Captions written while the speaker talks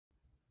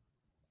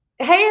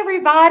Hey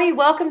everybody,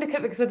 welcome to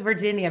Cookbooks with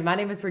Virginia. My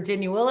name is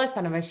Virginia Willis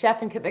and I'm a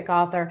chef and cookbook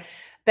author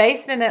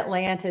based in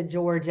Atlanta,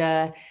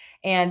 Georgia.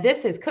 And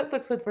this is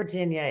Cookbooks with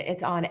Virginia.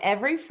 It's on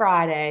every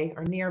Friday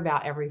or near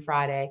about every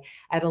Friday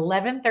at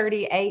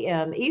 11:30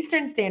 a.m.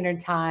 Eastern Standard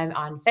Time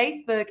on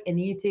Facebook and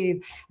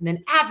YouTube. And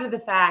then after the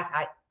fact,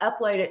 I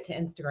upload it to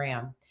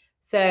Instagram.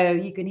 So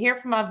you can hear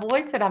from my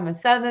voice that I'm a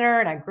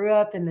Southerner and I grew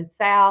up in the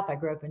South. I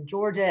grew up in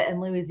Georgia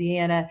and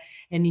Louisiana.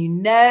 And you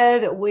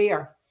know that we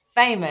are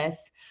famous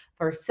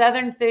for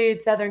Southern food,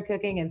 Southern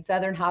cooking, and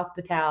Southern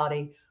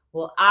hospitality.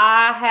 Well,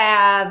 I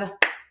have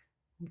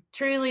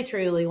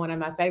truly one of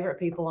my favorite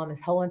people on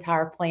this whole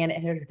entire planet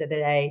here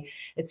today.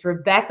 It's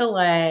Rebecca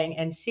Lang,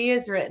 and she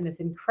has written this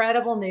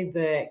incredible new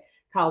book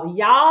called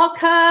Y'all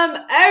Come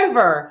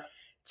Over.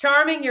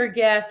 Charming your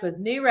guests with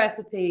new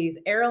recipes,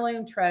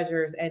 heirloom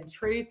treasures, and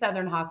true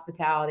Southern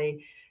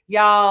hospitality.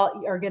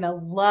 Y'all are going to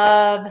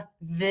love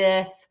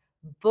this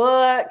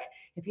book.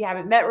 If you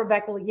haven't met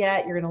Rebecca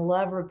yet, you're going to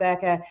love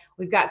Rebecca.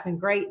 We've got some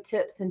great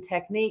tips and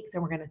techniques,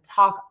 and we're going to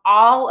talk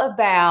all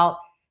about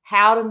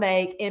how to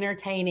make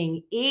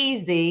entertaining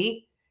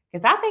easy,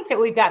 because I think that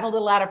we've gotten a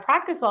little out of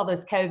practice all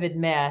this COVID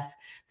mess.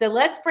 So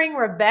let's bring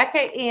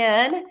Rebecca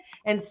in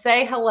and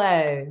say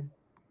hello.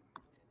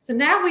 So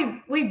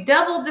now we've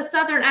doubled the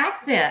Southern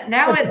accent.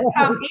 Now it's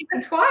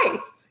even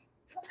twice.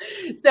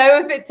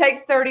 So if it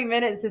takes 30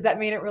 minutes, does that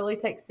mean it really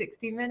takes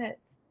 60 minutes?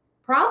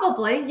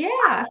 Probably,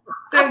 yeah.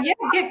 So yeah,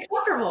 get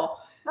comfortable.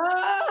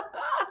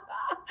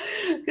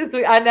 Because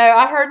I know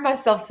I heard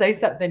myself say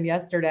something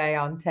yesterday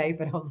on tape,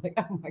 and I was like,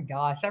 "Oh my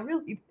gosh, I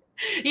really."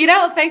 You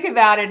don't think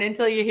about it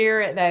until you hear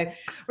it, though.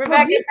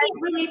 Rebecca, you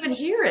can't really even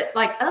hear it.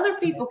 Like other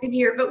people can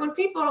hear it, but when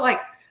people are like,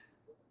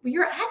 well,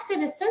 "Your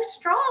accent is so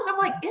strong," I'm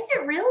like, "Is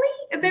it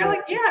really?" And they're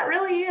like, "Yeah, it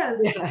really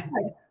is." Yeah.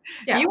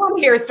 Yeah. You want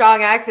to hear a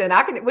strong accent?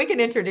 We can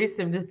introduce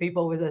them to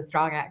people with a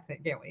strong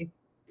accent, can't we?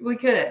 We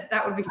could.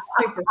 That would be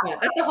super fun.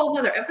 That's a whole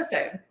other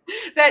episode.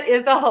 That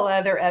is a whole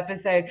other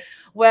episode.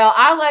 Well,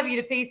 I love you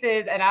to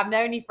pieces, and I've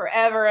known you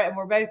forever, and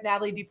we're both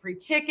Natalie Dupree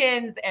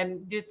chickens,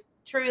 and just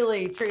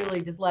truly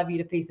just love you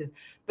to pieces.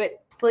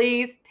 But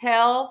please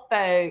tell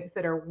folks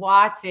that are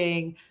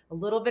watching a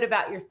little bit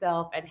about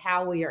yourself and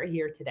how we are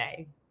here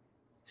today.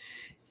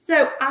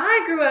 So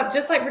I grew up,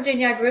 just like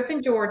Virginia, I grew up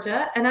in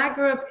Georgia, and I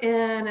grew up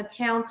in a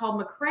town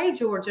called McRae,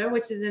 Georgia,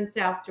 which is in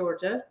South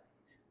Georgia.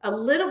 A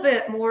little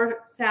bit more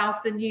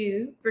south than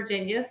you,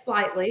 Virginia,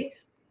 slightly.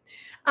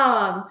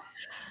 And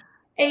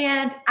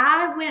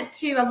I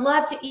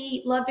love to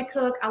eat, love to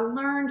cook. I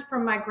learned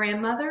from my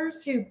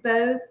grandmothers who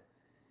both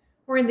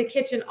were in the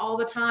kitchen all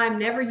the time,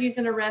 never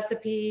using a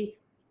recipe.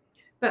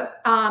 But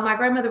my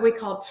grandmother we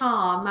called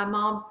Tom, my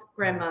mom's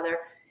grandmother,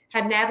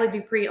 had Natalie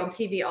Dupree on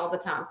TV all the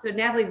time. So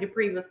Natalie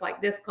Dupree was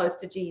like this close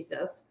to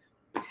Jesus.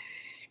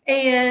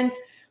 And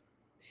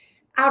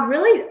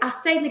I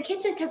stayed in the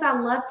kitchen because I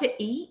love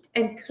to eat,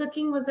 and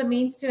cooking was a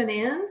means to an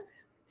end.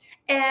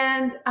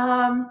 And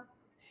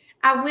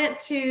I went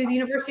to the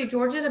University of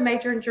Georgia to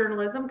major in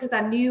journalism because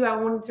I knew I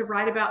wanted to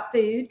write about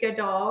food, go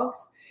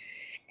dogs.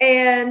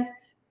 And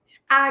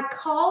I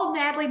called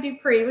Natalie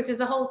Dupree, which is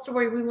a whole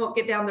story we won't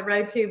get down the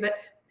road to, but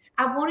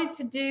I wanted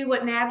to do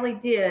what Natalie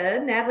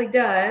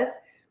does.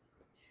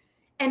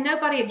 And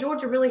nobody at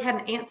Georgia really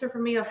had an answer for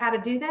me of how to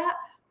do that.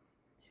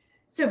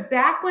 So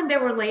back when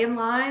there were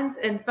landlines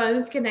and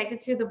phones connected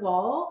to the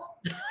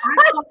wall,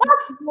 I called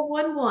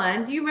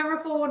 411. Do you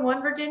remember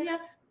 411, Virginia?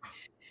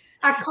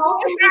 I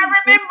called.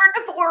 I remember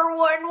the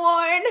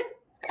 411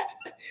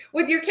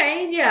 with your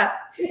cane, yeah.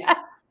 Yes.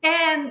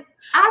 And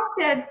I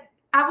said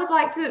I would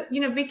like to,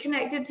 be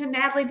connected to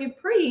Natalie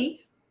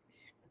Dupree,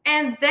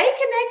 and they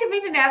connected me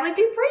to Natalie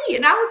Dupree.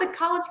 And I was a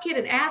college kid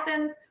in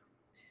Athens.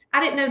 I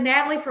didn't know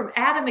Natalie from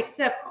Adam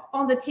except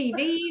on the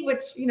TV,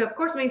 which of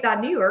course means I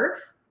knew her.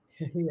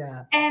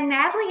 Yeah. And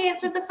Natalie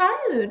answered the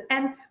phone,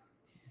 and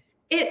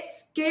it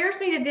scares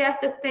me to death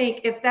to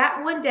think if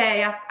that one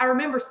day I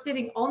remember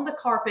sitting on the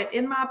carpet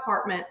in my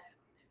apartment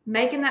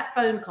making that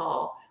phone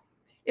call.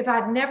 If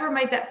I'd never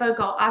made that phone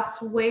call, I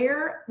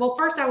swear, well,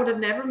 first I would have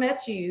never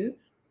met you.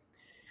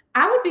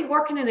 I would be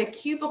working in a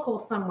cubicle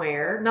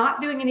somewhere,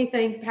 not doing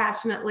anything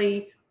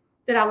passionately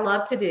that I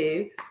love to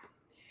do.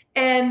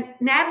 And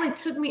Natalie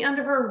took me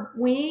under her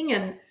wing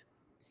and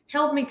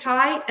held me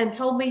tight and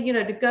told me,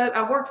 to go.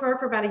 I worked for her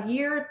for about a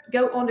year,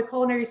 go on to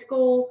culinary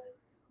school,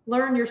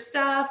 learn your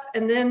stuff,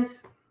 and then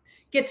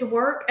get to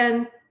work.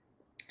 And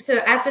so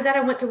after that, I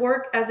went to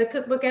work as a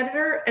cookbook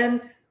editor and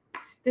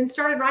then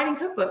started writing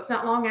cookbooks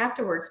not long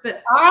afterwards.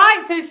 But all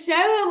right, so show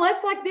them.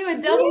 Let's do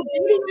a double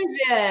duty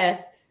with this.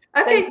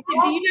 Okay,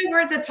 so do you know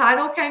where the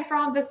title came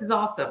from? This is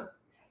awesome.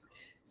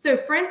 So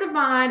friends of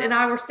mine and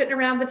I were sitting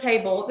around the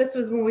table. This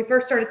was when we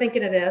first started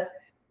thinking of this.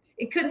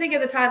 And couldn't think of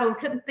the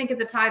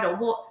title.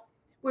 Well,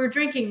 we were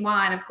drinking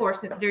wine, of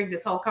course, during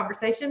this whole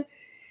conversation.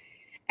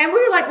 And we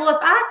were like, well,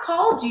 if I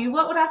called you,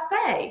 what would I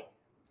say?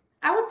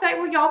 I would say,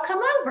 well, y'all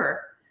come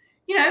over.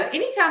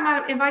 Anytime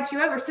I invite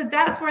you over. So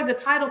that's where the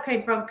title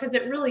came from, because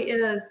it really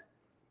is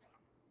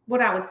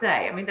what I would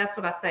say. I mean, that's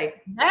what I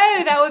say.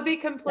 No, that would be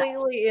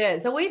completely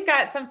it. So we've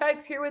got some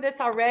folks here with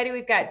us already.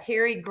 We've got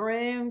Terry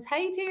Grooms.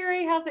 Hey,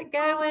 Terry, how's it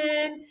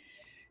going?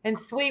 And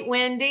sweet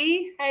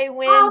Wendy. Hey,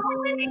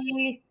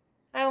 Wendy.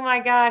 Oh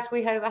my gosh,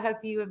 I hope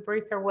you and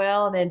Bruce are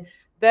well. And then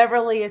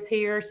Beverly is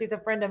here. She's a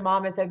friend of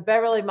Mama. So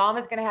Beverly,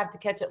 Mama's going to have to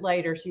catch it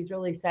later. She's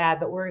really sad,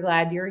 but we're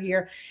glad you're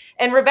here.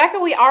 And Rebecca,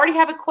 we already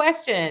have a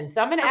question.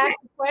 So I'm going to ask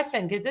a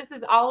question because this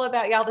is all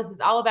about y'all. This is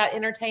all about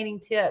entertaining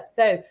tips.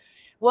 So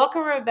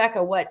welcome,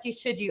 Rebecca. What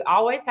should you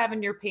always have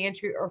in your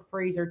pantry or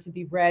freezer to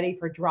be ready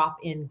for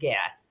drop-in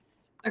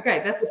guests?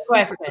 Okay, that's a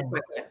super good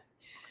question.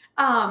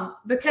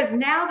 Because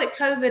now that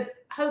COVID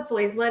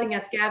hopefully is letting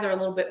us gather a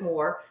little bit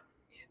more,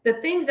 the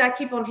things I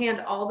keep on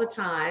hand all the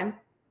time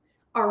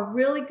are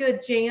really good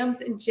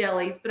jams and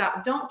jellies, but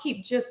I don't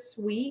keep just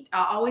sweet.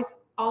 I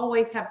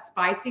always have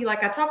spicy.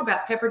 Like I talk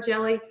about pepper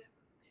jelly.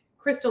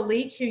 Crystal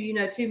Leach, who you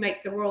know too,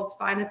 makes the world's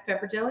finest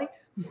pepper jelly.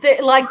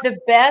 Like the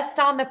best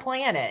on the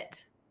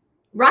planet.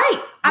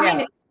 Right. I mean,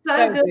 it's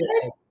so good.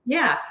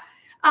 Yeah.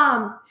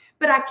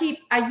 But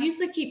I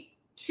usually keep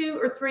 2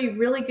 or 3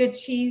 really good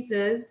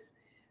cheeses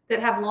that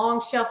have long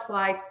shelf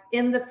lives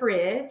in the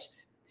fridge.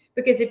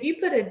 Because if you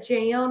put a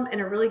jam and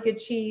a really good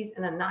cheese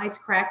and a nice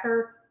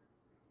cracker,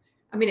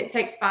 I mean, it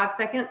takes 5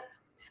 seconds.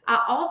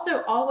 I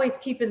also always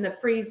keep in the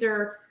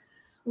freezer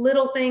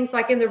little things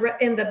like in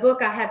the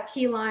book, I have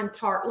key lime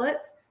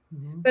tartlets,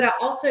 but I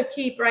also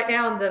keep right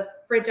now in the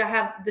fridge, I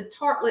have the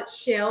tartlet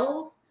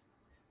shells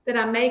that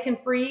I make and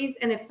freeze.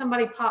 And if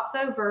somebody pops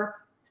over,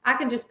 I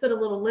can just put a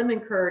little lemon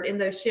curd in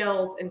those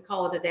shells and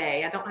call it a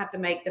day. I don't have to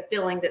make the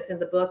filling that's in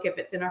the book if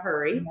it's in a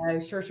hurry. No,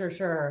 sure.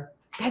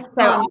 That's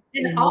so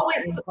and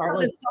always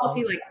something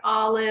salty like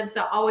olives.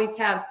 I always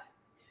have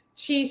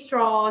cheese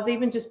straws,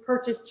 even just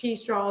purchased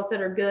cheese straws that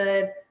are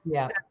good.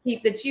 Yeah.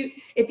 If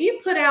you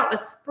put out a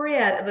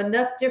spread of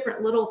enough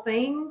different little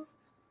things,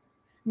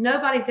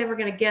 nobody's ever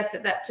going to guess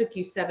that took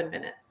you 7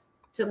 minutes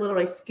to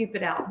literally scoop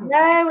it out.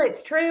 No,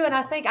 it's true. And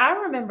I think I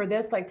remember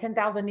this like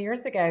 10,000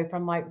 years ago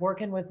from like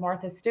working with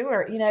Martha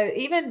Stewart. You know,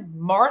 even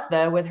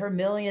Martha with her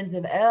millions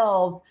of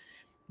L's,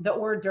 the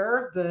hors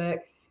d'oeuvre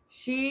book,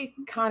 she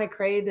kind of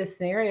created this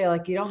scenario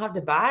like you don't have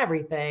to buy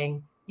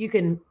everything. You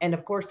can, and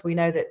of course we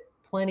know that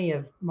plenty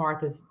of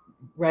Martha's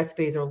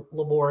recipes are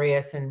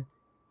laborious and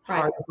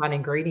hard to find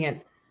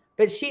ingredients.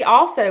 But she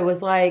also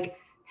was like,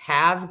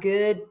 have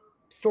good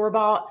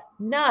store-bought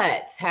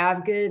nuts,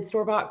 have good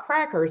store-bought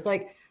crackers.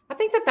 Like, I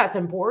think that's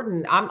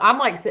important. I'm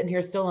like sitting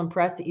here still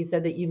impressed that you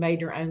said that you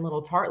made your own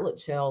little tartlet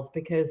shells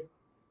because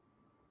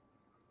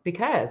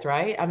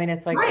right? I mean,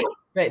 it's like,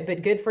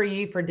 but good for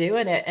you for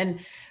doing it.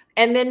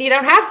 And then you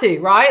don't have to,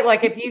 right?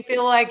 Like if you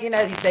feel like, you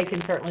know, they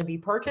can certainly be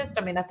purchased.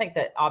 I mean, I think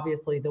that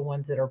obviously the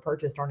ones that are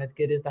purchased aren't as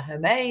good as the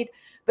homemade,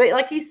 but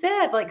like you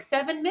said, like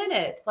 7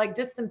 minutes, like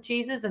just some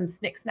cheeses and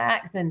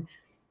snacks and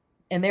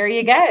there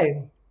you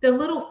go. The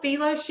little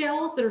phyllo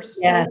shells that are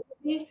so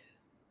good.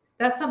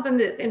 That's something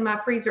that's in my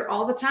freezer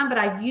all the time, but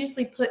I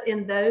usually put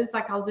in those,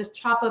 like I'll just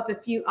chop up a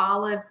few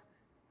olives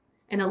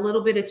and a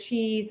little bit of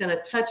cheese and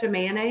a touch of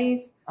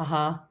mayonnaise.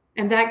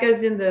 And that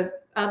goes in the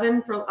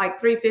oven for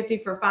like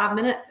 350 for 5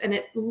 minutes. And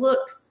it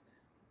looks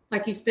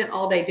like you spent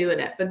all day doing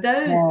it. But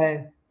those,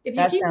 if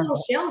you keep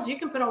little shells, you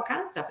can put all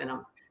kinds of stuff in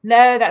them.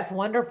 No, that's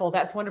wonderful.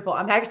 That's wonderful.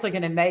 I'm actually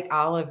going to make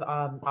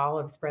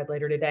olive spread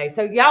later today.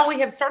 So y'all, we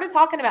have started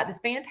talking about this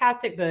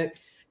fantastic book.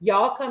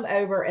 Y'all come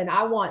over and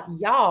I want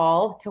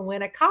y'all to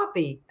win a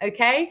copy.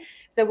 Okay.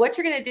 So what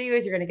you're going to do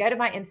is you're going to go to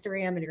my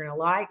Instagram and you're going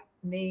to like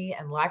me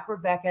and like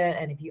Rebecca.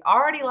 And if you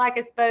already like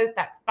us both,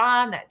 that's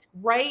fine. That's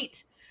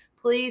great.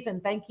 Please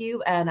and thank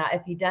you. And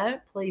if you don't,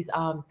 please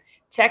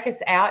check us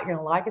out. You're going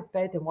to like us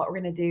both. And what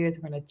we're going to do is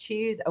we're going to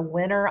choose a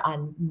winner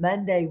on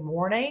Monday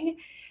morning.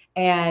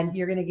 And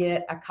you're going to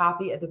get a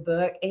copy of the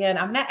book. And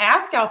I'm going to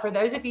ask y'all, for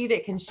those of you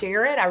that can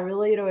share it, I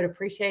really would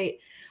appreciate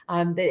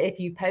that if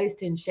you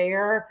post and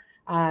share.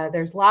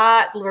 There's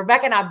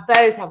Rebecca and I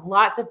both have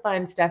lots of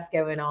fun stuff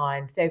going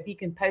on. So if you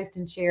can post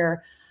and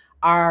share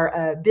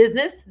our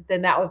business,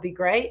 then that would be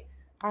great.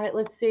 All right,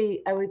 let's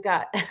see.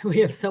 We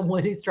have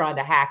someone who's trying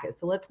to hack us.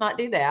 So let's not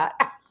do that.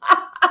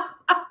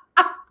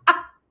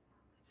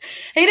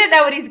 He didn't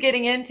know what he's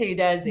getting into,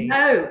 does he?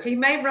 No, he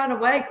may run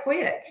away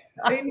quick.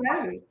 Who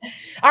knows?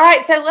 All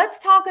right, so let's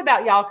talk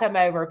about y'all come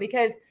over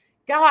because,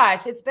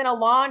 gosh, it's been a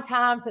long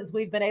time since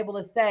we've been able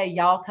to say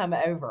y'all come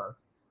over.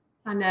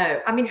 I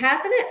know. I mean,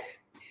 hasn't it?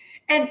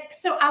 And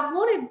so I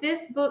wanted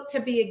this book to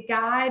be a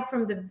guide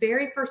from the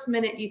very first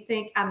minute you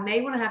think I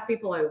may want to have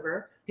people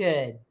over.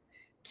 Good.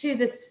 To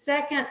the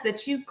second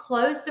that you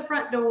close the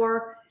front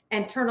door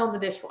and turn on the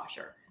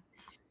dishwasher.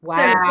 Wow.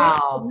 So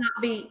there will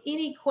not be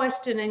any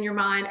question in your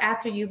mind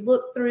after you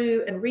look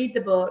through and read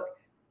the book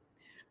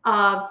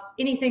of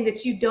anything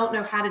that you don't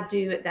know how to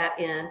do at that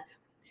end.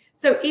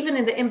 So even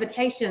in the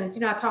invitations,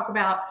 you know, I talk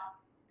about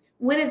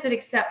when is it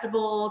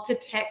acceptable to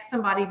text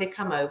somebody to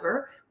come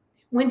over?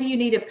 When do you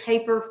need a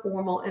paper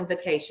formal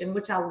invitation,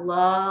 which I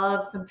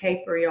love some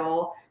paper,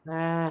 y'all.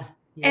 Yeah.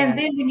 And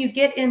then when you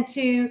get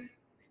into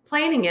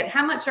planning it.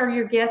 How much are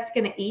your guests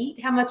going to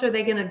eat? How much are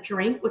they going to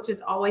drink, which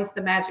is always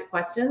the magic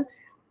question.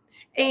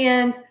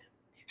 And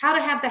how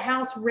to have the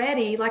house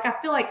ready. Like, I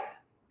feel like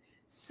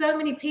so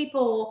many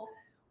people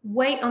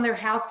wait on their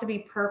house to be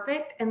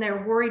perfect, and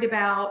they're worried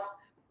about,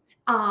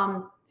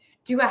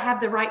 do I have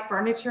the right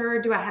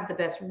furniture? Do I have the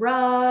best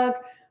rug?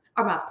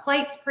 Are my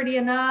plates pretty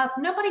enough?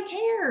 Nobody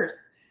cares.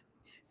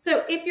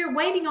 So if you're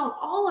waiting on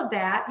all of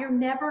that, you're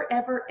never,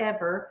 ever,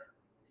 ever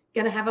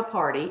going to have a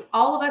party.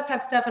 All of us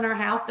have stuff in our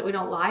house that we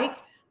don't like,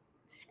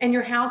 and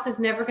your house is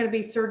never going to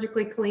be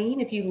surgically clean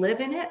if you live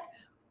in it.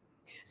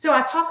 So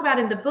I talk about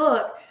in the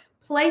book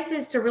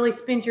places to really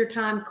spend your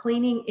time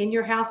cleaning in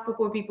your house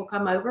before people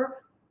come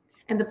over,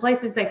 and the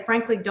places they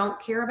frankly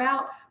don't care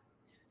about.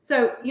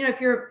 So, you know,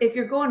 if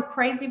you're going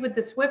crazy with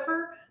the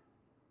Swiffer,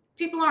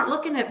 people aren't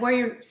looking at where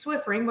you're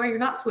Swiffering, where you're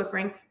not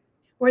Swiffering.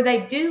 Where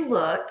they do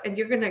look, and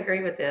you're going to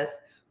agree with this,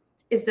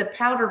 is the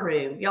powder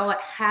room. Y'all, it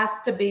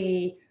has to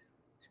be,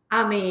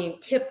 I mean,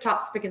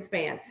 tip-top spick and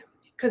span,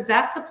 because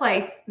that's the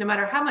place, no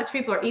matter how much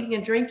people are eating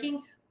and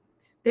drinking,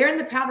 they're in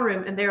the powder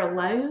room and they're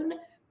alone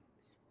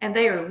and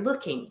they are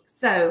looking.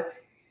 So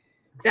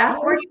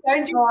that's where you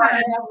spend your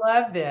time. I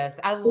love this.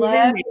 I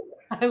love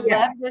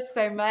this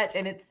so much.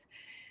 And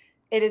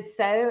it is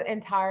so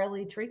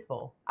entirely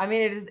truthful. I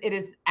mean, it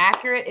is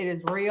accurate. It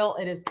is real.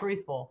 It is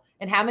truthful.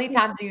 And how many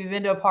times have you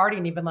been to a party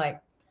and you've been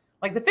like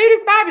the food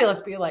is fabulous,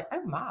 but you're like,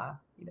 oh my,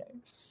 you know.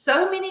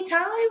 So many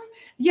times.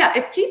 Yeah.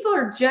 If people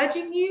are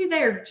judging you,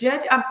 they are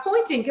judging. I'm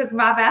pointing because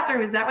my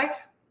bathroom is that way.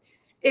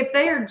 If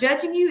they are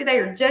judging you, they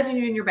are judging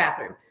you in your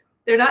bathroom.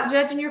 They're not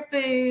judging your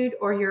food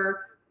or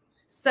your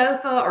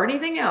sofa or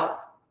anything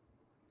else.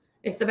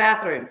 It's the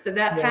bathroom. So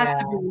that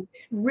has to be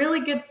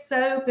really good.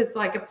 Soap is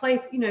like a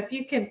place, you know, if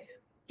you can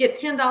get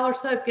 $10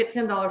 soap, get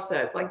 $10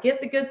 soap. Like, get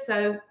the good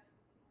soap,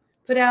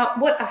 put out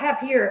what I have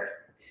here.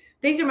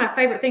 These are my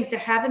favorite things to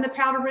have in the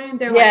powder room.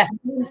 They're like,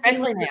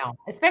 especially now,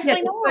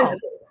 now.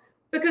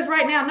 Because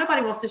right now,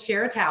 nobody wants to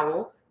share a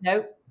towel.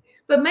 Nope.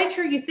 But make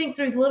sure you think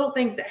through the little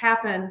things that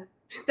happen.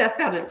 That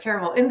sounded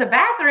terrible in the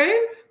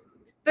bathroom.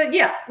 But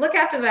yeah, look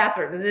after the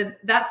bathroom. And then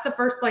that's the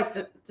first place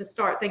to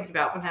start thinking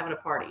about when having a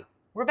party.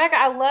 Rebecca,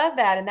 I love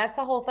that. And that's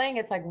the whole thing.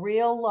 It's like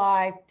real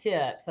life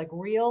tips, like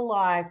real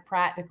life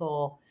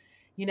practical,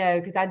 you know,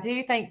 because I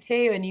do think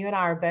too, and you and I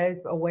are both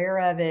aware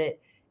of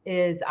it,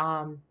 is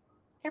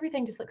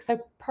everything just looks so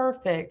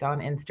perfect on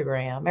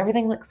Instagram.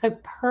 Everything looks so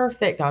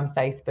perfect on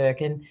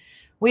Facebook. And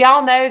we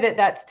all know that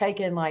that's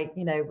taken like,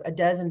 you know, a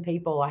dozen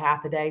people a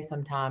half a day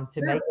sometimes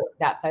to make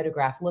that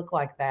photograph look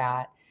like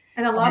that.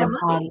 And a lot of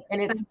money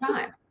and at the same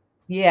time.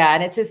 Yeah.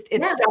 And it's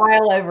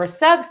style over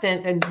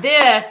substance. And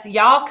this,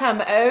 y'all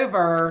come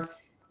over,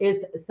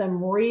 is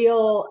some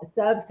real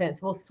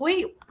substance. Well,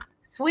 sweet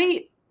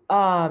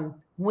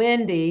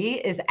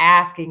Wendy is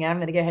asking, and I'm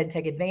going to go ahead and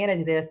take advantage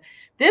of this.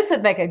 This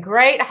would make a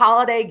great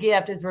holiday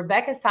gift. Is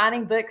Rebecca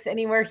signing books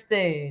anywhere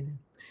soon?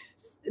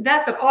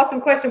 That's an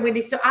awesome question,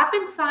 Wendy. So I've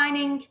been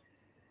signing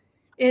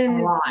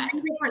in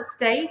 3 different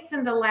states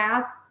in the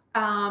last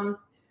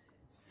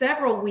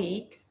several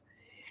weeks.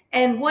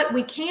 And what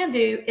we can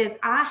do is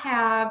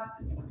I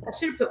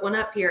should have put one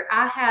up here.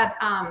 I had,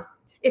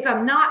 if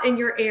I'm not in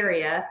your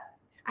area,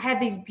 I had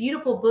these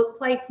beautiful book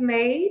plates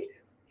made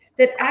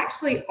that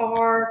actually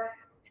are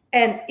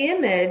an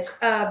image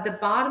of the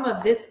bottom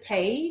of this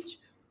page.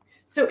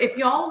 So if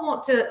y'all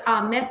want to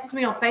message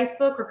me on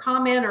Facebook or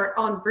comment or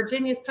on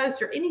Virginia's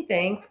post or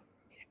anything,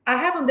 I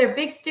have them. They're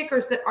big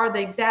stickers that are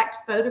the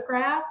exact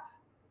photograph,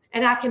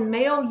 and I can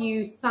mail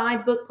you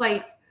signed book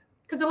plates.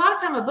 Because a lot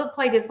of time a book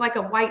plate is like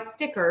a white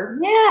sticker.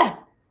 Yes.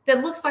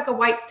 That looks like a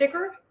white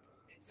sticker.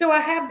 So I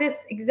have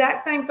this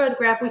exact same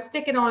photograph. We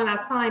stick it on and I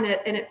sign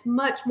it, and it's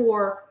much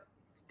more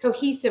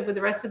cohesive with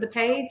the rest of the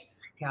page.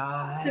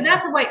 God. So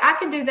that's a way I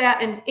can do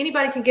that. And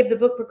anybody can give the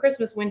book for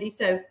Christmas, Wendy.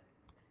 So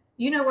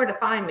you know where to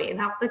find me,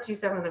 and I'll put you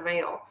some in the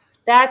mail.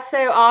 That's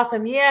so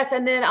awesome. Yes.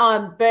 And then,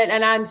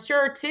 and I'm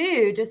sure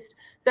too,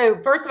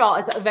 so first of all,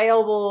 it's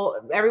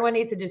available. Everyone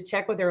needs to just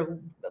check with their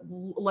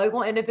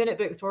local independent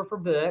bookstore for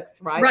books,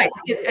 right? Right.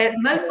 At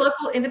most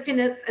local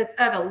independents, it's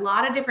at a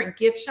lot of different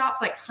gift shops,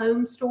 like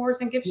home stores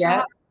and gift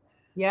shops.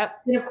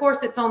 Yep. And of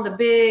course, it's on the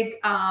big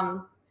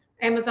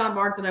Amazon,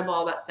 Barnes and Noble,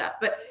 all that stuff.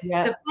 But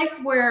the place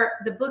where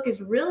the book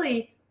is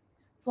really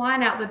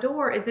flying out the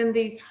door is in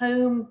these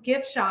home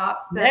gift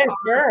shops.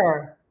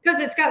 Because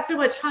it's got so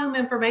much home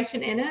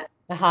information in it.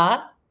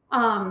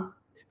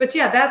 But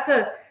yeah,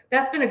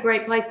 that's been a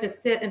great place to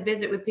sit and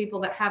visit with people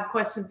that have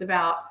questions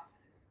about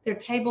their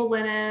table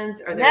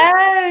linens or their.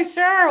 Oh,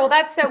 sure. Well,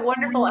 that's so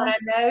wonderful. And I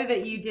know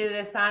that you did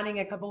a signing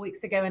a couple of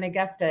weeks ago in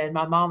Augusta, and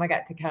my mama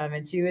got to come,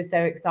 and she was so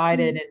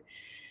excited. And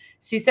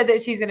she said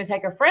that she's going to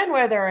take a friend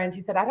with her. And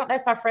she said, I don't know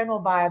if my friend will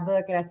buy a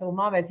book. And I said, well,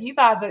 Mama, if you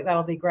buy a book,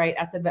 that'll be great.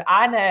 I said, but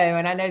I know,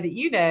 and I know that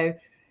you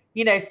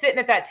know, sitting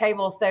at that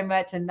table so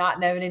much and not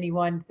knowing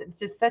anyone, it's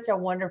just such a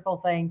wonderful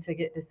thing to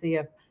get to see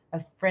a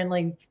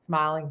friendly,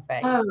 smiling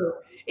face. Oh,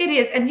 it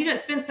is. And,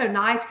 it's been so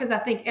nice because I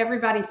think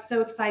everybody's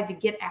so excited to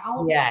get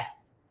out. Yes.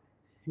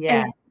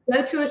 Yeah. And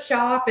go to a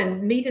shop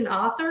and meet an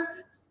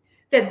author.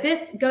 that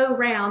this go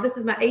round, this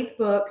is my 8th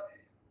book,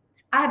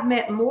 I have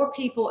met more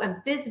people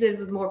and visited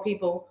with more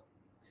people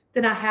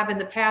than I have in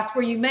the past,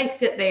 where you may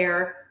sit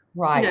there,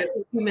 Right.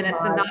 for a few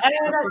minutes and Right. not.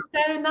 Oh,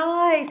 that's so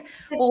nice.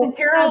 It's Well, been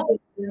so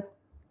good.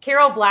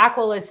 Carol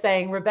Blackwell is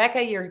saying,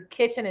 Rebecca, your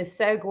kitchen is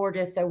so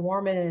gorgeous, so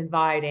warm and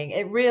inviting.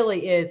 It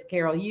really is,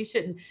 Carol. You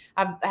shouldn't.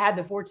 I've had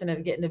the fortune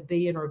of getting to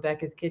be in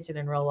Rebecca's kitchen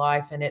in real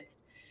life, and it's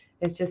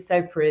just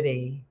so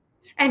pretty.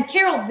 And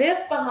Carol,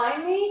 this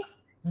behind me.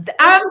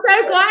 I'm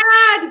so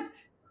glad.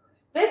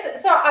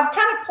 So I'm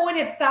kind of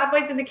pointed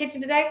sideways in the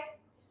kitchen today.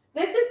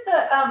 This is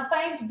the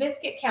famed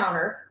biscuit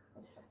counter.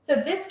 So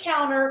this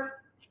counter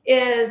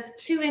is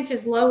 2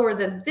 inches lower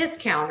than this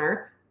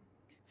counter.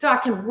 So I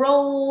can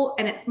roll,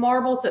 and it's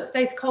marble, so it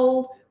stays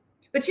cold.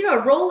 But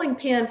a rolling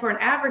pin for an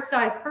average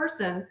sized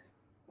person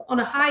on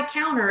a high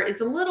counter is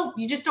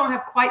you just don't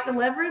have quite the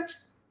leverage.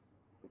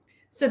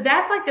 So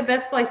that's like the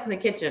best place in the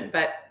kitchen.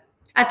 But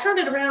I turned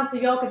it around so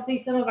y'all could see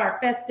some of our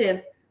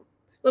festive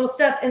little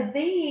stuff. And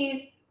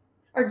these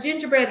are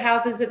gingerbread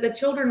houses that the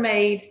children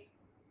made,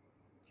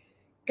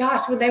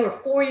 gosh, when they were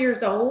 4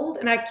 years old.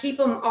 And I keep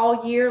them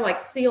all year, like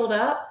sealed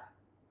up.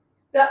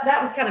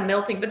 That was kind of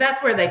melting, but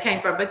that's where they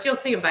came from. But you'll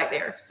see them back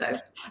there. So,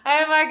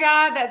 oh my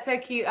God, that's so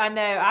cute. I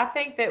know. I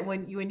think that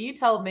when you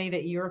told me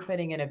that you were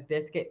putting in a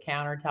biscuit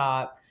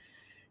countertop,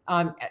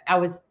 I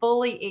was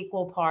fully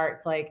equal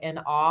parts like in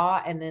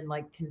awe and then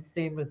like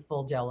consumed with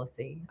full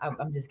jealousy.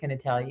 I'm just going to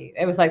tell you,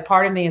 it was like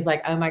part of me is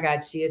like, oh my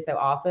God, she is so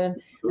awesome,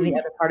 and the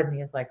other part of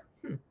me is like,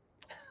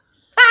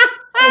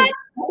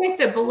 Okay,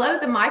 so below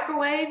the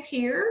microwave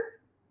here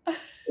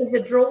is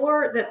a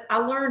drawer that I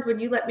learned when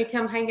you let me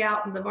come hang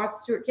out in the Martha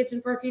Stewart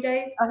kitchen for a few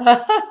days.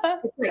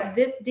 It's like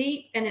this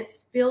deep, and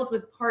it's filled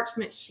with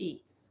parchment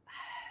sheets.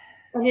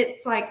 And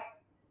it's like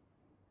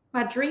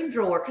my dream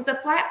drawer, because a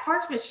flat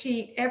parchment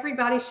sheet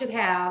everybody should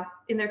have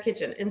in their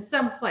kitchen in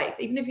some place.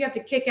 Even if you have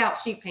to kick out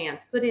sheet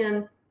pans, put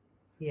in.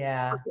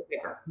 Yeah.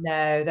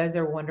 No, those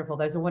are wonderful.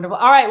 Those are wonderful.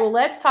 All right. Well,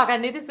 let's talk. I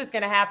knew this was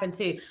going to happen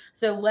too.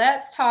 So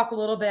let's talk a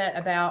little bit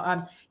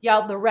about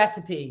y'all, the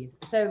recipes.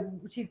 So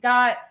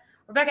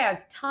Rebecca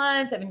has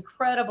tons of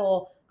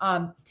incredible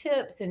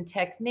tips and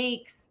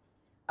techniques.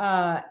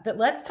 But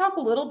let's talk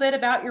a little bit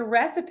about your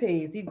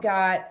recipes. You've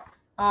got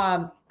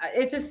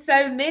it's just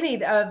so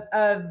many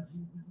of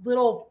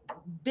little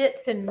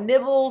bits and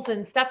nibbles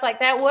and stuff like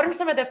that. What are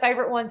some of the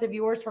favorite ones of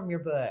yours from your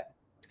book?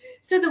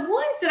 So the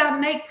ones that I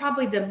make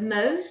probably the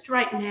most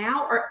right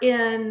now are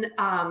in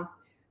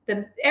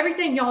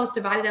everything y'all is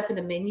divided up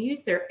into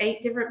menus. There are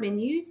 8 different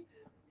menus.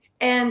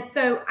 And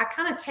so I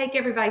kind of take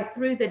everybody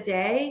through the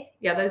day.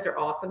 Yeah, those are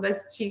awesome.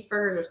 Those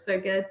cheeseburgers are so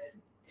good.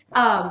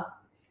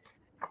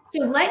 So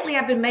lately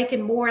I've been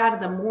making more out of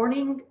the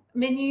morning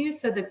menus.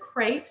 So the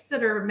crepes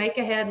that are make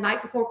ahead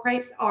night before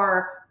crepes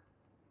are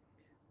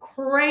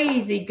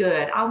crazy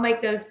good. I'll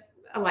make those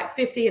like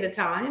 50 at a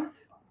time.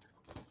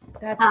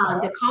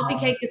 The coffee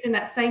cake is in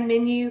that same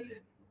menu.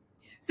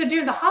 So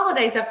during the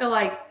holidays, I feel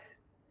like,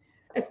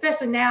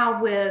 especially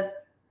now with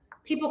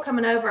people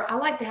coming over, I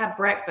like to have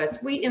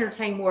breakfast. We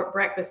entertain more at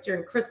breakfast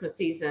during Christmas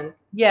season.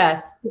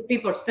 Yes.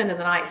 People are spending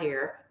the night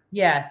here.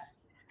 Yes.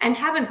 And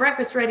having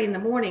breakfast ready in the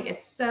morning is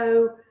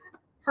so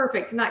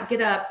perfect to not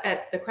get up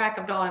at the crack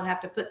of dawn and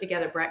have to put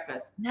together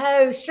breakfast.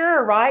 No,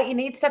 sure, right? You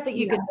need stuff that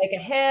you can make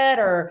ahead,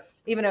 or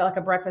even like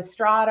a breakfast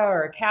strata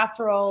or a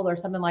casserole or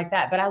something like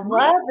that. But I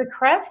love the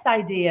crepes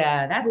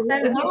idea. That's so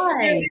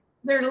nice.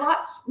 They're a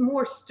lot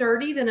more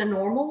sturdy than a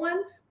normal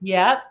one.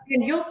 Yep.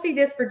 And you'll see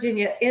this,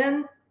 Virginia,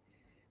 and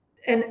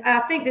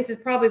I think this is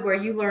probably where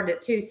you learned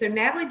it too. So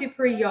Natalie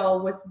Dupree,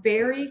 y'all, was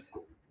very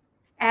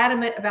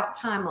adamant about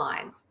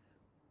timelines.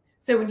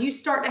 So when you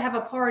start to have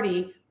a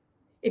party,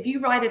 if you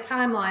write a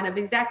timeline of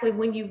exactly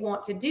when you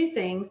want to do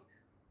things,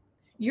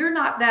 you're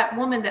not that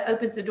woman that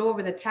opens the door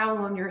with a towel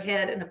on your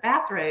head and a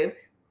bathrobe.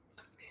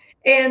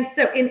 And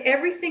so in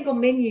every single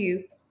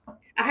menu,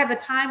 I have a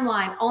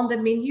timeline on the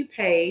menu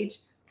page.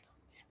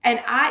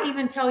 And I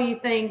even tell you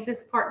things,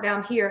 this part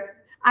down here,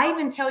 I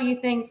even tell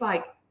you things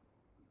like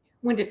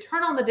when to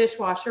turn on the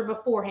dishwasher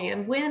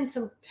beforehand, when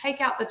to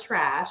take out the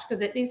trash,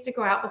 because it needs to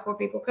go out before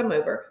people come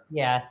over.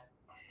 Yes.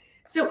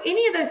 So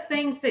any of those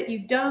things that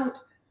you don't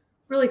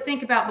really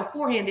think about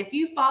beforehand, if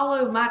you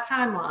follow my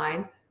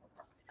timeline,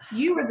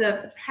 you are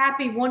the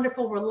happy,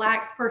 wonderful,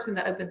 relaxed person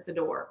that opens the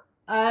door.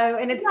 Oh,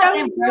 and it's so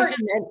important.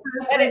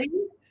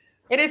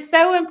 It is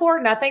so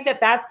important. I think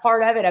that that's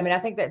part of it. I mean, I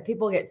think that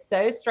people get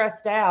so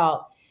stressed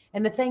out.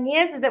 And the thing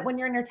is that when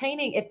you're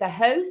entertaining, if the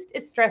host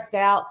is stressed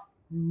out,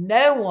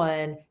 no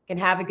one can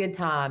have a good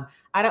time.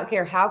 I don't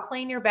care how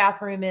clean your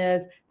bathroom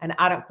is, and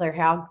I don't care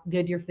how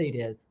good your food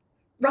is.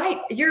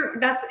 Right.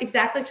 That's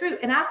exactly true.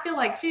 And I feel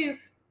like too,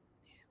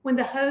 when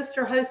the host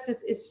or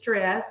hostess is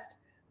stressed,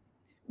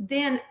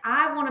 then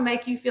I want to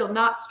make you feel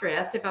not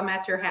stressed if I'm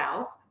at your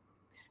house.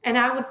 And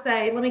I would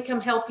say, let me come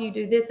help you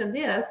do this and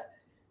this,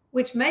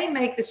 which may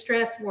make the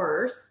stress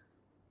worse.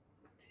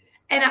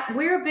 And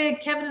we're big,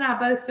 Kevin and I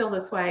both feel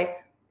this way.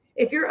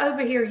 If you're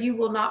over here, you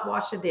will not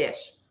wash a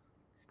dish.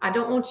 I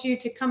don't want you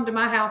to come to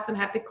my house and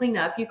have to clean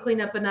up. You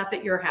clean up enough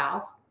at your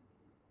house.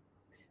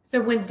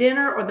 So when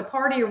dinner or the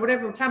party or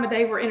whatever time of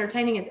day we're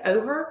entertaining is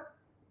over,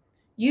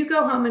 you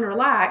go home and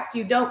relax.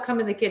 You don't come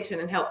in the kitchen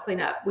and help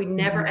clean up. We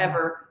never,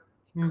 ever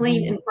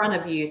clean in front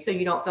of you, so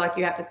you don't feel like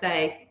you have to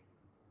say,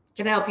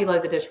 can I help you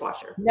load the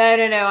dishwasher? No,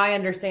 I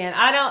understand.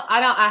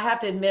 I have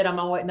to admit, I'm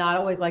not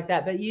always like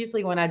that, but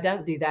usually when I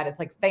don't do that, it's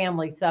like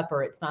family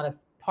supper. It's not a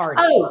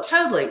party. Oh,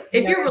 totally.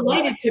 If you're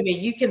related to me,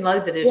 you can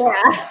load the dishwasher.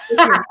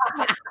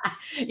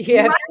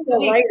 Yeah, if you're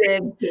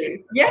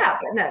related. Yeah,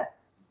 but no.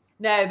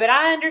 No, but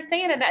I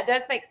understand, and that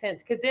does make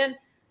sense, because then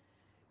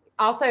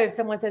also if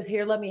someone says,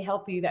 here, let me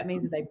help you, that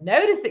means that they've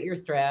noticed that you're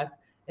stressed.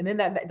 And then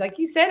that, like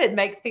you said, it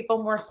makes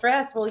people more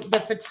stressed. Well, the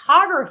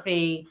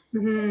photography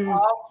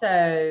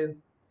also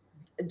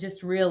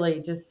just really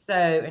just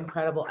so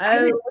incredible.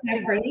 Oh,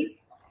 so pretty.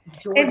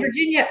 And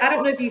Virginia, I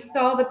don't know if you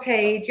saw the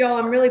page. Y'all,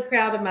 I'm really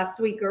proud of my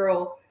sweet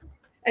girl,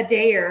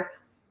 Adair.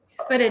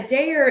 But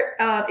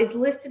Adair is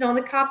listed on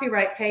the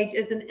copyright page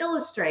as an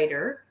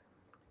illustrator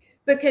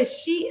because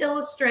she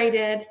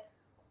illustrated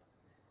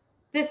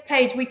this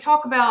page. We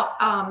talk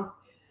about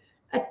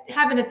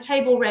having a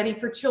table ready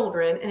for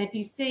children. And if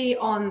you see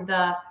on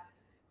the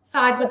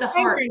side with the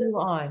hearts,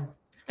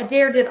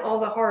 Adair did all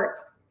the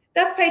hearts.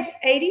 That's page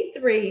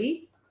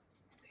 83.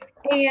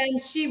 And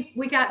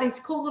we got these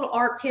cool little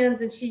art pins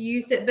and she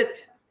used it. But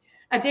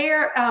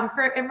Adair,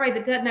 for everybody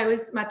that doesn't know,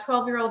 is my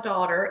 12-year-old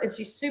daughter, and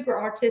she's super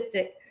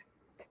artistic.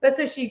 But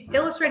so she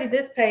illustrated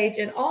this page.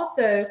 And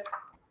also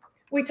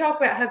we talk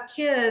about how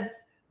kids,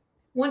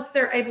 once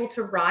they're able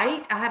to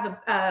write, I have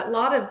a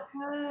lot of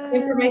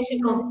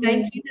information on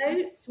thank you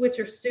notes, which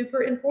are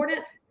super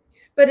important.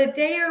 But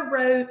Adair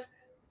wrote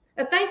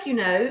a thank you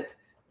note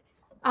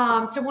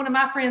to one of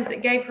my friends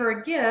that gave her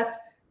a gift.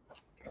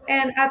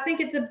 And I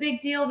think it's a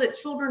big deal that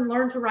children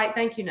learn to write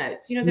thank you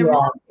notes. You know, their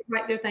moms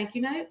write their thank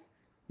you notes.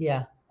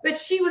 Yeah. But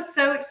she was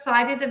so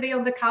excited to be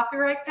on the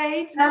copyright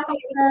page. That's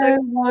so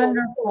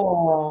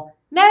wonderful.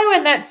 No,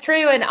 and that's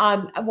true. And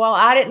well,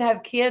 I didn't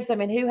have kids. I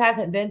mean, who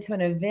hasn't been to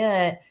an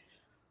event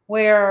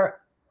where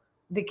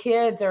the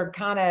kids are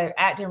kind of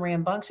acting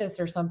rambunctious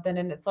or something,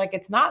 and it's like,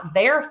 it's not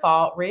their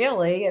fault,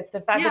 really. It's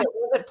the fact that it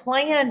wasn't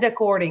planned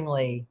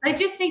accordingly. They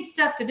just need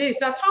stuff to do.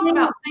 So I talk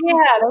about they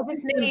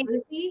just need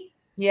busy.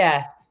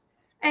 Yes.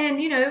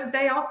 And, you know,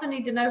 they also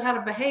need to know how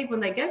to behave when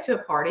they go to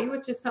a party,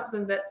 which is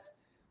something that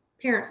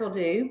parents will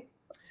do.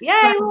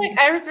 Yeah,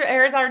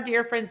 there's our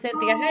dear friend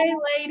Cynthia. Hey,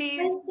 ladies.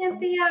 Hey,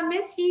 Cynthia, I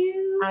miss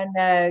you. I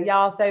know,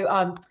 y'all.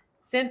 So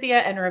Cynthia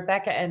and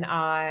Rebecca and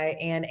I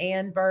and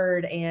Ann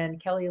Bird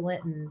and Kelly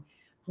Linton,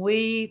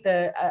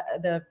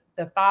 the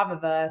five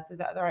of us, is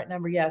that the right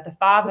number? Yeah, the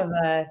five of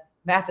us,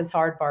 math is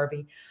hard,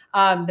 Barbie.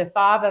 The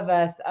five of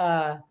us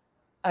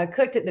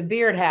cooked at the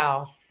Beard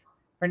House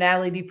for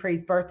Natalie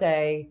Dupree's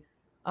birthday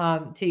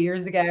 2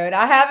 years ago. And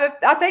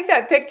I think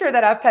that picture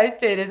that I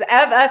posted is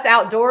of us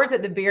outdoors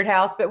at the Beard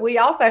House, but we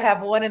also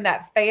have one in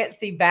that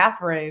fancy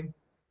bathroom.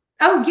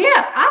 Oh,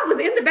 yes. I was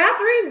in the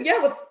bathroom.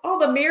 Yeah, with all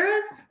the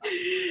mirrors.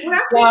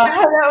 That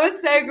was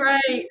so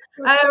great.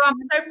 Oh, I'm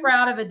so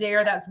proud of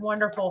Adair. That's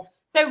wonderful.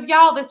 So,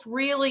 y'all, this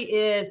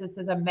is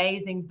an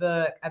amazing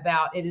book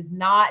it is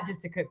not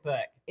just a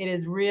cookbook. It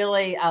is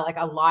really like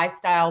a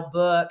lifestyle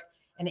book,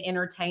 an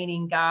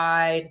entertaining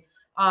guide.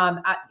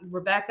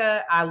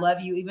 Rebecca, I love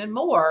you even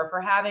more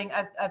for having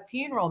a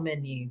funeral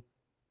menu.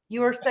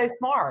 You are so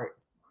smart.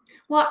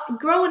 Well,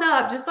 growing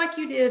up, just like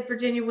you did,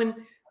 Virginia,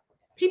 when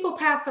people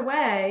pass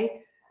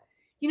away,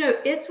 you know,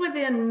 it's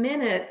within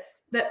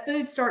minutes that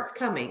food starts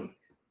coming.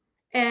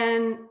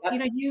 And, you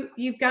know,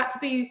 you've got to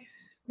be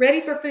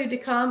ready for food to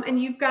come. And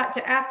you've got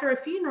to, after a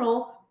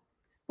funeral,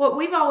 what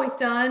we've always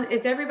done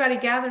is everybody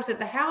gathers at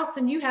the house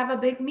and you have a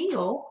big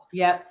meal.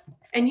 Yep.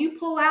 And you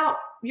pull out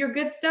your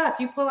good stuff.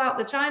 You pull out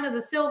the china,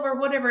 the silver,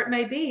 whatever it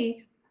may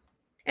be.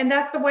 And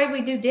that's the way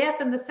we do death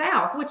in the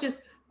South, which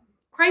is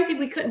crazy.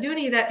 We couldn't do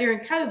any of that during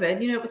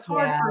COVID. You know, it was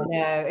hard.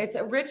 Yeah,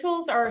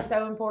 rituals are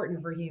so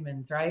important for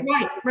humans, right?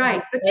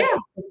 Right. But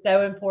it's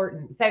so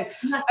important. So,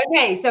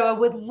 okay. So I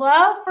would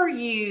love for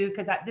you,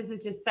 because this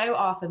is just so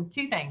awesome.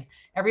 Two things.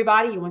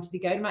 Everybody, you want you to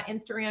go to my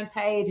Instagram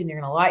page and you're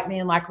going to like me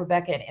and like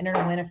Rebecca and enter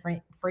to win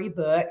a free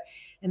book.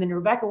 And then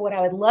Rebecca, what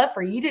I would love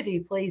for you to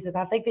do, please, is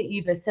I think that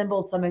you've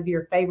assembled some of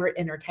your favorite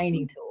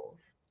entertaining tools.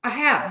 I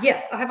have.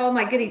 Yes. I have all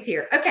my goodies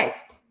here. Okay.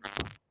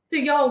 So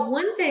y'all,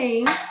 one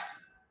thing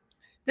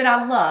that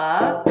I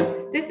love,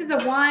 this is a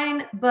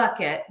wine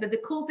bucket, but the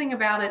cool thing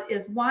about it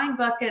is wine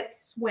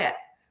buckets sweat.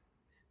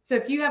 So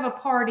if you have a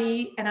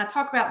party, and I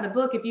talk about in the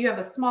book, if you have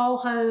a small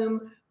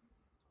home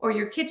or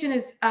your kitchen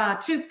is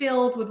too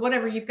filled with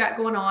whatever you've got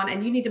going on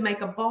and you need to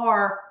make a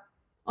bar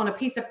on a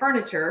piece of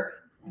furniture,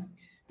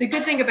 the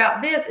good thing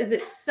about this is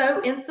it's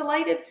so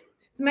insulated.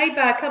 It's made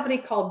by a company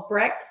called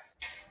Brex,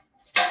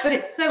 but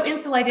it's so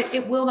insulated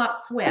it will not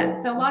sweat.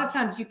 So a lot of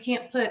times you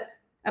can't put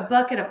a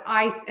bucket of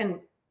ice and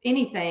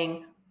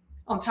anything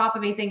on top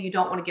of anything you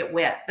don't want to get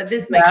wet, but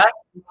this makes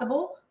it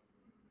possible.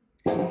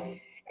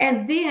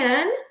 And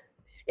then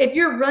if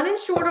you're running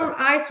short on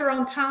ice or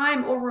on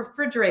time or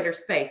refrigerator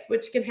space,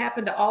 which can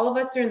happen to all of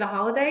us during the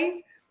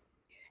holidays,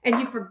 and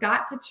you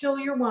forgot to chill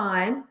your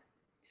wine,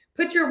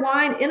 Put your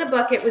wine in a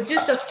bucket with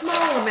just a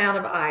small amount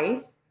of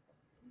ice.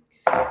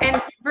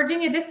 And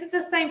Virginia, this is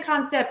the same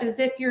concept as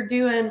if you're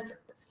doing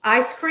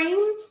ice cream.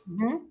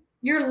 Mm-hmm.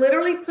 You're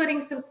literally putting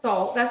some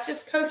salt. That's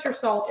just kosher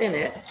salt in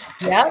it.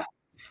 Yep.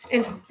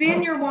 And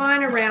spin your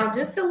wine around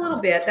just a little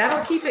bit.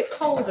 That'll keep it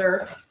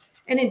colder.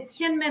 And in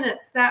 10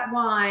 minutes, that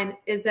wine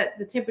is at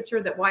the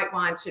temperature that white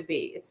wine should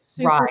be. It's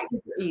super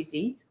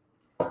easy.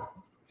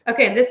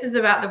 Okay, this is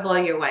about to blow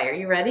you away. Are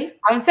you ready?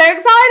 I'm so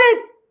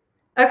excited.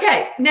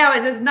 Okay, now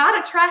it is not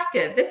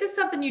attractive. This is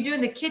something you do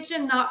in the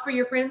kitchen, not for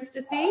your friends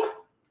to see.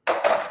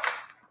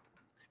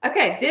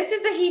 Okay, this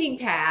is a heating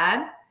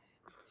pad.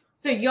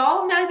 So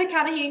y'all know the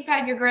kind of heating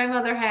pad your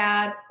grandmother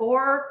had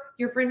or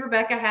your friend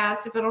Rebecca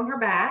has to put on her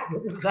back.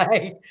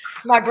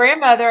 My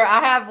grandmother,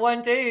 I have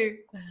one too.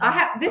 I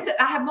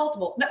have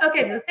multiple. No,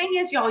 okay, the thing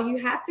is, y'all, you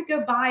have to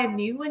go buy a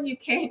new one. You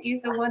can't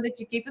use the one that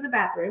you keep in the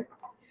bathroom.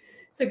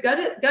 So go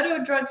to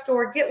a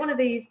drugstore, get one of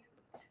these,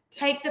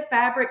 take the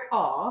fabric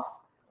off,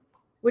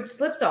 which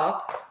slips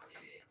off.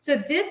 So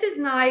this is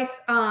nice.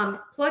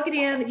 Plug it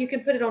in. You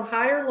can put it on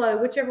high or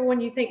low, whichever one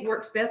you think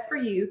works best for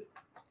you.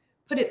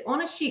 Put it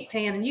on a sheet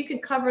pan, and you can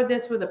cover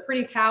this with a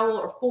pretty towel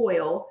or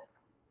foil.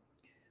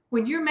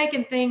 When you're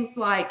making things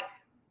like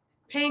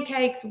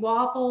pancakes,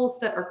 waffles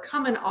that are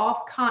coming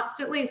off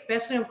constantly,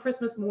 especially on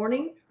Christmas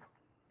morning,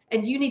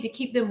 and you need to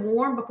keep them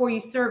warm before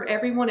you serve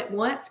everyone at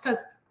once, because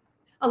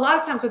a lot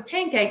of times with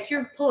pancakes,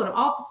 you're pulling them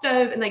off the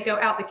stove and they go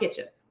out the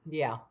kitchen.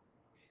 Yeah.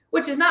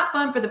 Which is not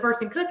fun for the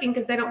person cooking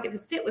because they don't get to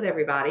sit with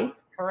everybody.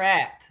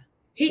 Correct.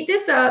 Heat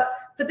this up,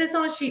 put this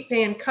on a sheet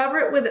pan, cover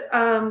it with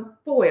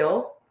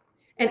foil.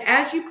 And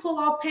as you pull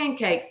off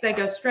pancakes, they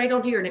go straight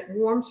on here and it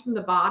warms from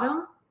the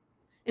bottom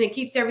and it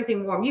keeps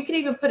everything warm. You can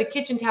even put a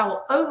kitchen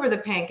towel over the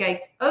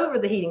pancakes, over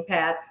the heating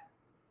pad,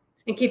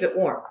 and keep it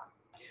warm.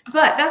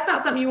 But that's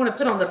not something you want to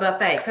put on the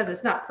buffet because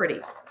it's not pretty.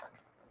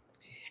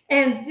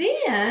 And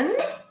then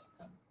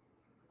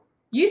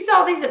you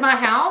saw these at my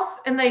house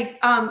and they,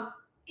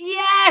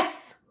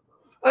 yes.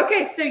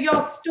 Okay, so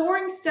y'all,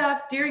 storing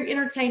stuff during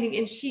entertaining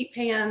in sheet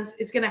pans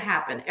is going to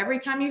happen. Every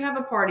time you have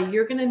a party,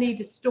 you're going to need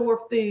to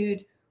store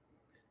food,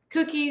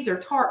 cookies or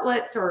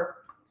tartlets or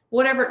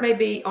whatever it may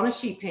be, on a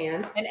sheet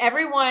pan. And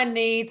everyone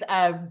needs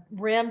a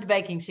rimmed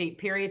baking sheet,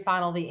 period,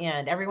 final, the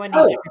end. Everyone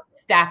needs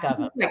a stack of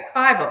them. Like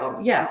 5 of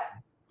them, yeah.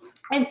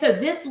 And so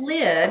this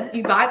lid,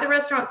 you buy at the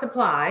restaurant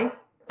supply.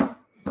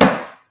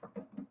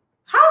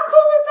 How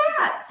cool is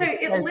that? So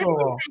it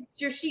literally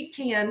makes your sheet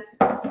pan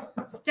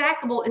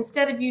stackable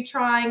instead of you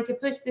trying to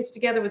push this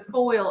together with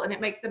foil and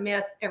it makes a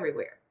mess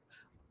everywhere.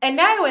 And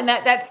no, and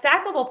that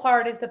stackable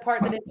part is the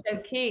part that is so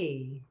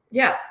key.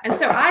 Yeah. And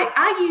so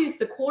I use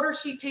the quarter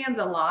sheet pans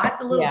a lot,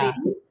 the little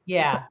bitties.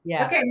 Yeah.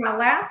 Yeah. Okay, my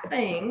last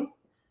thing.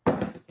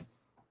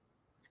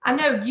 I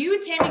know you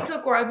and Tammy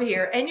Cook were over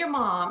here and your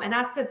mom, and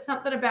I said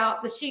something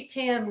about the sheet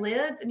pan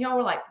lids, and y'all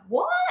were like,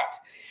 what?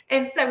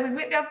 And so we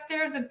went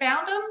downstairs and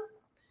found them.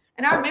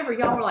 And I remember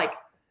y'all were like,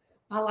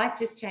 my life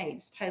just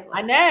changed totally.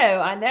 I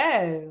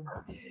know.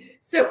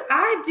 So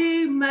I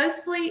do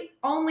mostly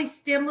only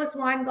stemless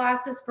wine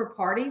glasses for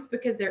parties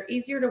because they're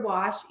easier to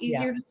wash,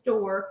 easier to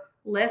store,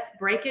 less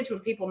breakage when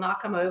people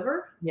knock them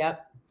over.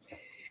 Yep.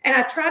 And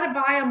I try to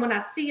buy them when I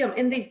see them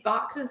in these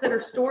boxes that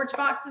are storage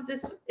boxes.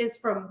 This is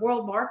from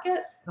World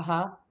Market.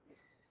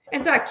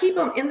 And so I keep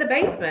them in the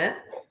basement.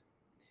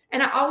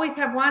 And I always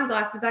have wine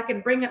glasses I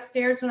can bring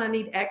upstairs when I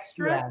need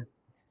extra. Yeah.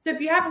 So if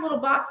you have a little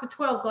box of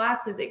 12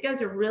 glasses, it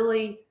goes a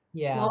really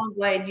long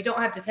way, and you don't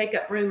have to take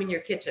up room in your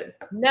kitchen.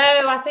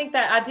 No, I think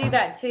that I do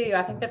that too.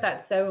 I think that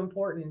that's so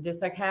important.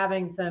 Just like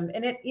having some,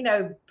 and it,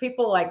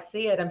 people like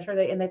see it. I'm sure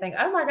they think,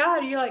 oh my God,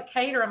 you like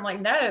cater. I'm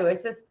like, no,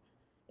 it's just,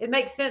 it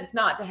makes sense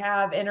not to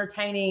have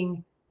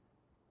entertaining.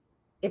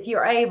 If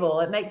you're able,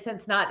 it makes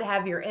sense not to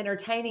have your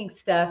entertaining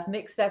stuff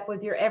mixed up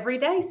with your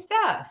everyday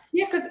stuff.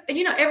 Yeah, because,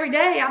 every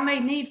day I may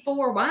need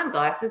 4 wine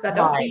glasses. I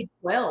don't need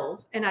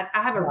 12. And I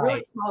have a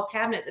really small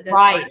cabinet that does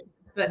wine.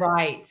 But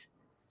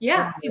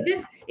yeah, so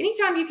this,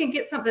 anytime you can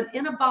get something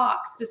in a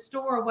box to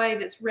store away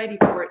that's ready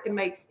for it, it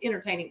makes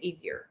entertaining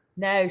easier.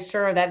 No,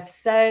 sure. That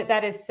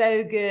is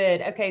so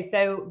good. Okay,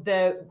 so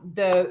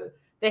the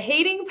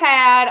heating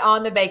pad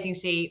on the baking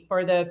sheet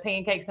for the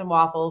pancakes and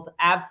waffles,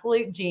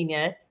 absolute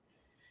genius.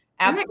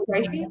 Absolutely.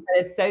 Isn't that crazy? That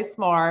is so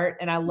smart.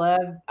 And I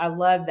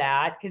love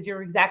that, because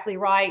you're exactly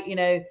right.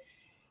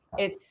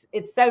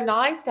 It's so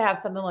nice to have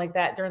something like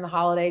that during the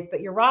holidays, but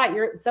you're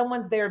right.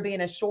 Someone's there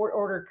being a short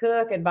order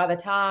cook. And by the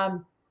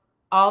time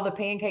all the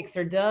pancakes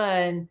are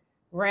done,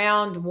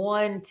 round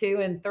 1, 2,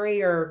 and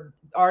 3 are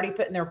already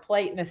putting their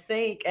plate in the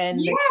sink.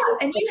 And you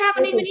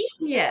haven't even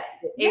eaten yet.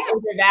 Either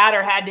that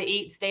or had to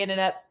eat standing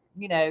up,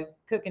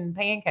 cooking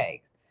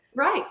pancakes.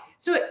 Right.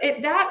 So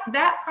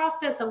that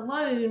process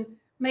alone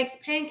makes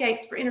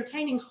pancakes for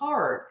entertaining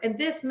hard, and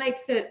this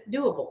makes it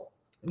doable.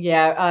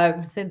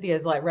 Yeah,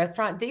 Cynthia's like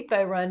Restaurant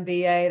Depot run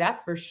VA,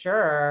 that's for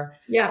sure.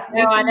 Yeah,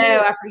 no, I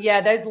know.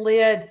 Those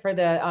lids for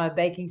the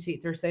baking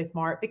sheets are so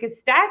smart, because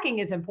stacking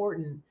is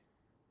important.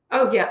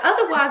 Oh yeah.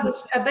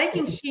 Otherwise, a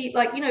baking sheet,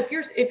 like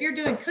if you're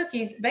doing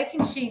cookies,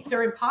 baking sheets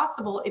are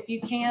impossible if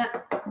you can't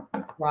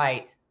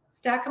Right.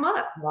 Stack them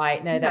up.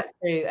 Right. No, that's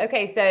true.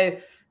 Okay. So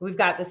we've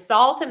got the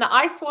salt and the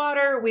ice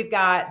water. We've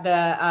got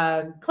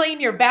the clean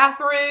your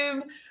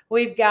bathroom.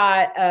 We've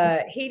got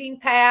a heating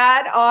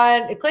pad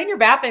on. Clean your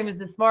bathroom is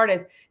the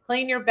smartest.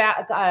 Clean your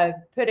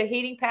put a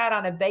heating pad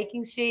on a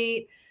baking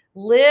sheet,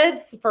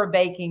 lids for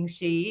baking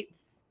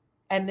sheets,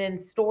 and then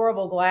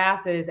storable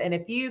glasses. And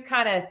if you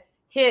kind of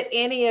hit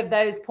any of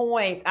those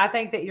points, I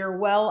think that you're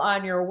well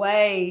on your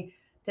way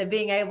to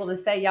being able to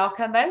say, y'all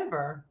come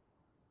over.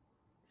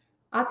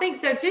 I think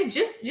so too.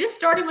 Just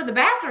starting with the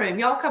bathroom,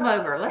 y'all come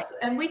over.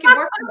 And we can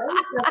work on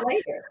those stuff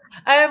later.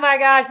 Oh my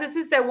gosh, this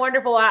is so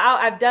wonderful.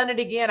 I've done it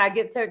again. I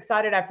get so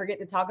excited. I forget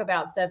to talk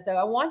about stuff. So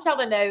I want y'all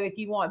to know, if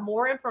you want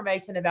more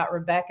information about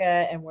Rebecca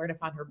and where to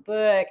find her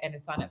book and to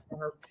sign up for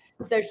her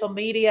social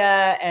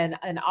media and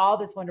all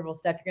this wonderful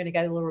stuff, you're going to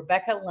go to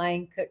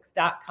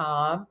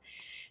RebeccaLaneCooks.com.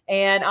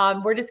 And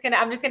I'm just going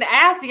to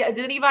ask you, does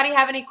anybody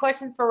have any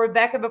questions for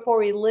Rebecca before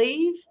we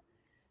leave?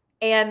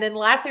 And then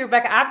lastly,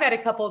 Rebecca, I've got a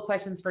couple of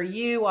questions for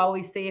you while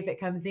we see if it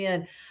comes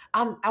in.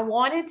 I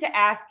wanted to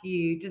ask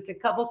you just a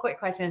couple quick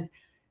questions.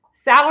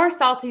 Sour,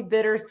 salty,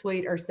 bitter,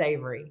 sweet, or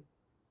savory?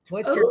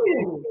 What's your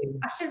go-to?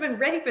 I should have been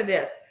ready for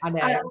this. I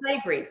know.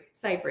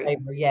 Savory.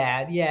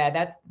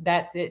 Yeah,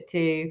 that's it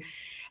too.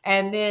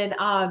 And then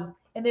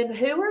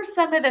who are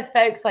some of the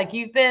folks, like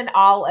you've been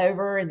all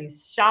over in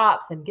these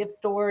shops and gift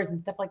stores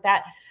and stuff like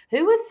that.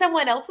 Who was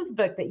someone else's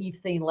book that you've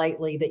seen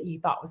lately that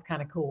you thought was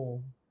kind of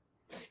cool?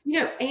 You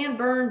know, Ann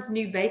Burns'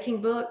 new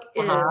baking book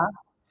is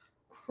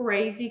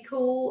crazy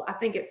cool. I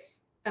think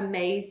it's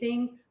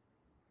amazing.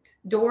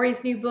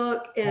 Dory's new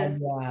book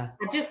is, I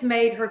just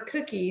made her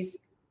cookies,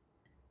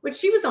 which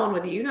she was on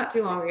with you not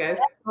too long ago.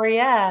 Oh,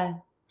 yeah.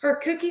 Her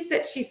cookies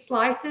that she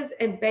slices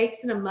and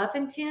bakes in a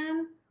muffin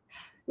tin.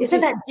 Isn't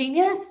that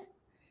genius?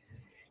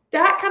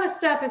 That kind of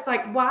stuff is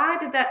like, why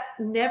did that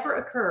never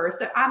occur?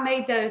 So I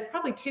made those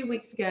probably 2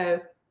 weeks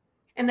ago,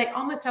 and they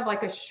almost have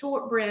like a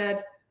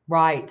shortbread.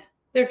 Right.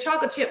 They're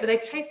chocolate chip, but they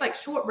taste like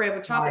shortbread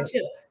with chocolate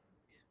chip.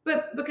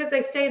 But because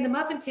they stay in the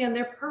muffin tin,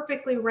 they're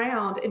perfectly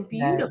round and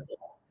beautiful.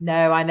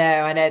 No, I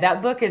know.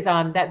 That book is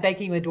that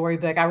Baking with Dory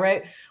book I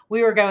wrote.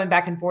 We were going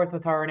back and forth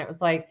with her, and it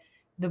was like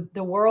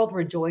the world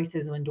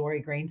rejoices when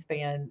Dory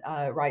Greenspan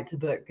writes a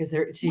book, because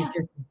she's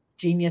just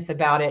genius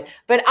about it.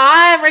 But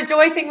I'm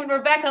rejoicing when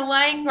Rebecca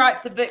Lane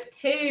writes a book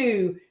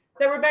too.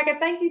 So Rebecca,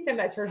 thank you so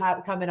much for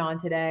coming on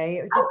today.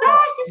 It was just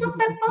this was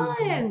so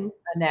fun.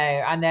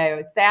 I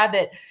know.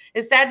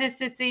 It's sad just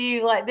to see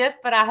you like this,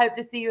 but I hope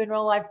to see you in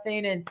real life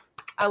soon. And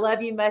I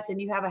love you much, and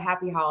you have a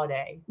happy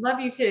holiday. Love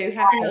you too.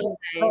 Happy holidays.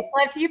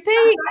 Love to you,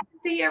 Pete.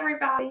 See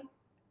everybody.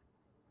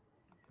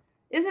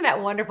 Isn't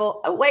that wonderful?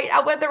 Oh wait,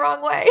 I went the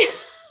wrong way.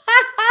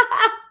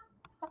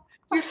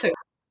 You're so.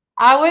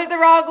 I went the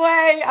wrong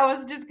way. I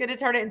was just going to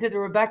turn it into the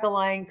Rebecca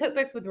Lane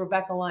Cookbooks with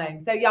Rebecca Lane.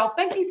 So y'all,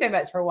 thank you so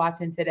much for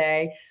watching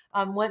today.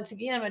 Once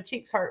again, my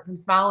cheeks hurt from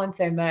smiling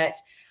so much.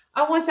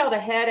 I want y'all to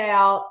head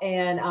out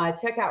and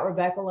check out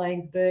Rebecca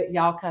Lane's book.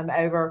 Y'all come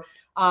over.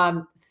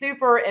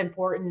 Super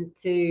important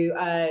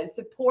to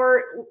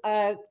support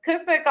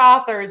cookbook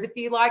authors if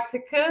you like to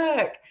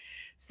cook.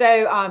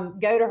 So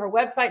go to her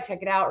website,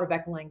 check it out,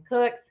 Rebecca Lane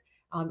Cooks.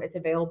 It's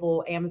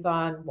available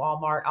Amazon,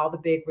 Walmart, all the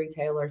big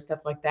retailers,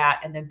 stuff like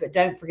that. And then, but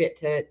don't forget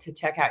to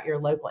check out your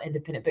local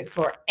independent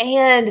bookstore.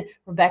 And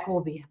Rebecca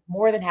will be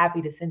more than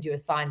happy to send you a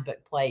signed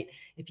book plate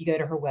if you go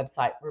to her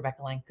website,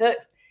 Rebecca Lane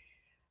Cooks.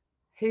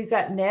 Who's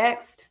up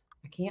next?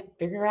 I can't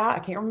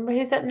remember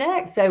who's up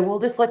next. So we'll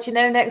just let you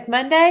know next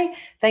Monday.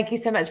 Thank you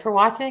so much for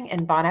watching,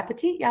 and bon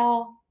appetit,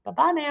 y'all.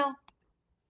 Bye-bye now.